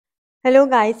Hello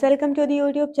guys, welcome to the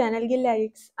YouTube channel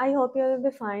Gilllyrics. I hope you will be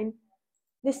fine.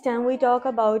 This time we talk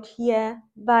about Yeah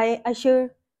by USHER,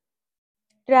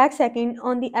 track second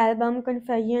on the album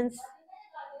Confessions,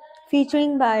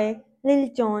 featuring by Lil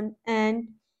Jon and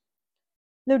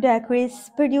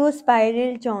Ludacris, produced by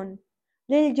Lil Jon.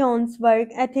 Lil Jon's work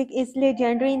ethic is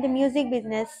legendary in the music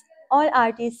business. All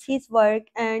artists his work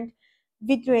and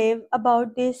with rave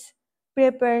about this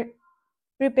prepare,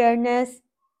 preparedness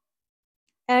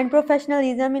and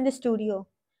professionalism in the studio.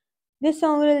 This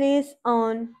song released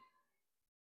on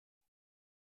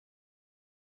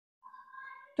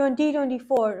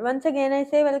 2024. Once again, I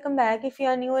say welcome back. If you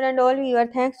are new and all viewer,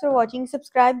 thanks for watching.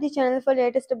 Subscribe the channel for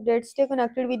latest updates. Stay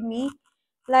connected with me.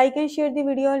 Like and share the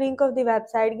video link of the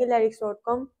website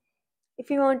gilllyrics.com. If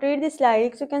you want to read these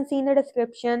lyrics, you can see in the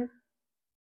description.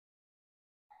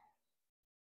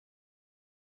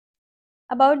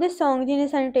 About this song,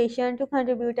 genius annotation to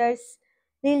contributors.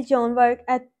 Lil Jon work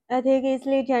ethic is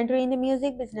legendary in the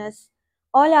music business.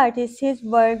 All artists his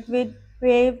work with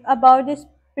rave about this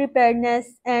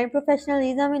preparedness and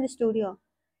professionalism in the studio.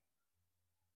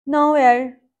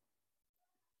 Nowhere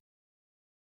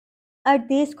are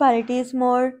these qualities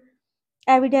more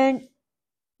evident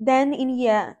than in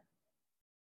Yeah.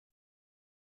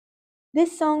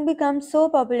 This song became so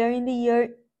popular in the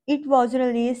year it was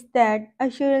released that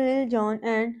USHER Lil Jon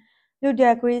and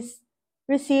Ludacris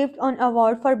received an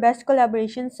award for Best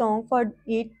Collaboration Song for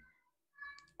it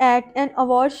at an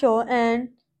award show, and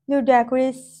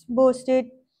Ludacris boasted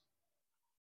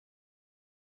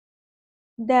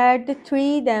that the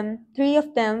three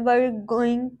of them were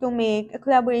going to make a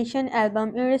collaboration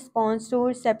album in response to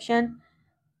reception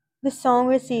the song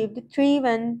received. Three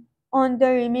went on the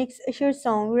remix Usher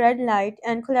song Red Light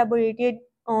and collaborated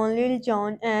on Lil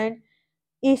Jon and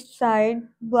East Side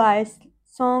Boys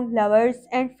song Lovers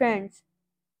and Friends,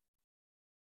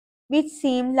 which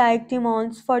seemed like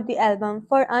demons for the album.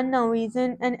 For unknown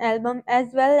reason, an album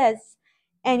as well as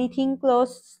anything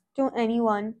close to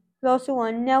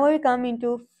one never come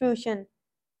into fruition.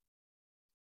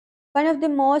 One of the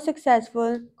most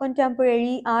successful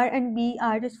contemporary R&B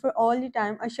artists for all the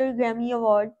time, Usher Grammy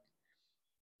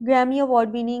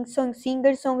Award winning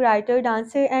singer, songwriter,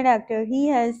 dancer, and actor. He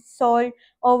has sold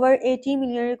over 80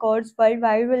 million records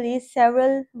worldwide, released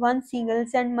several one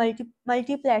singles and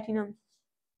multi platinum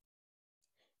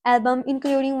albums,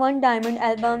 including one diamond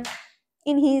album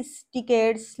in his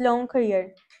decades long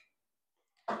career.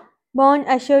 Born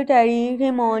Usher Terry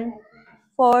Raymond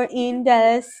for in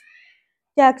Dallas,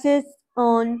 Texas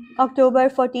on October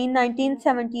 14,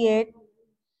 1978,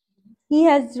 he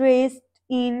has raised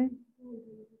in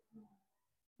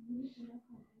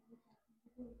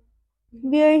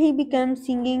where he began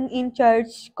singing in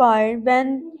church choir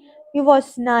when he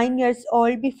was 9 years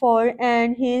old before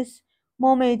and his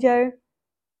manager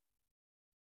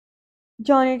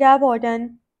Jonetta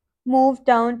Botton moved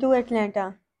down to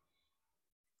Atlanta.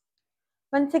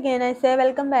 Once again I say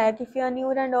welcome back. If you are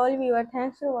new and all viewer,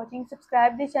 thanks for watching.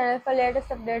 Subscribe the channel for latest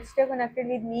updates. Stay connected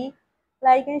with me.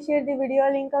 Like and share the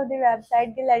video link of the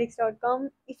website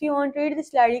gilllyrics.com. If you want to read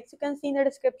these lyrics, you can see in the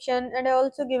description, and I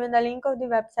also given the link of the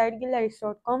website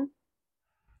gilllyrics.com.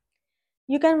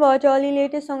 You can watch all the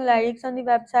latest song lyrics on the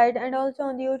website and also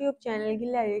on the YouTube channel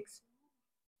Gilllyrics.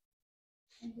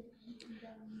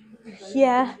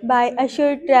 Yeah, by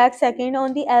Usher, track second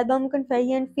on the album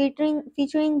Confession,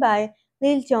 featuring by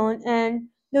Lil Jon and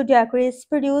Ludacris,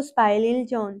 produced by Lil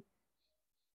Jon.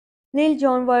 Lil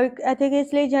Jon work ethic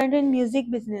is legendary in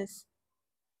music business.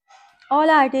 All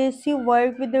artists who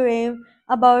work with the rave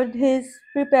about his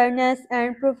preparedness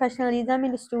and professionalism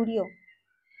in the studio.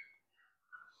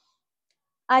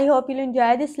 I hope you'll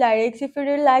enjoy these lyrics. If you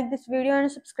did like this video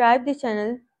and subscribe the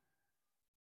channel.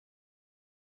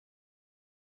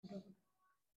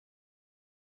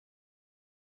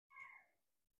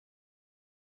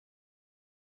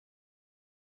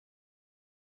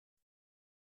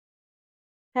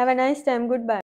 Have a nice time. Goodbye.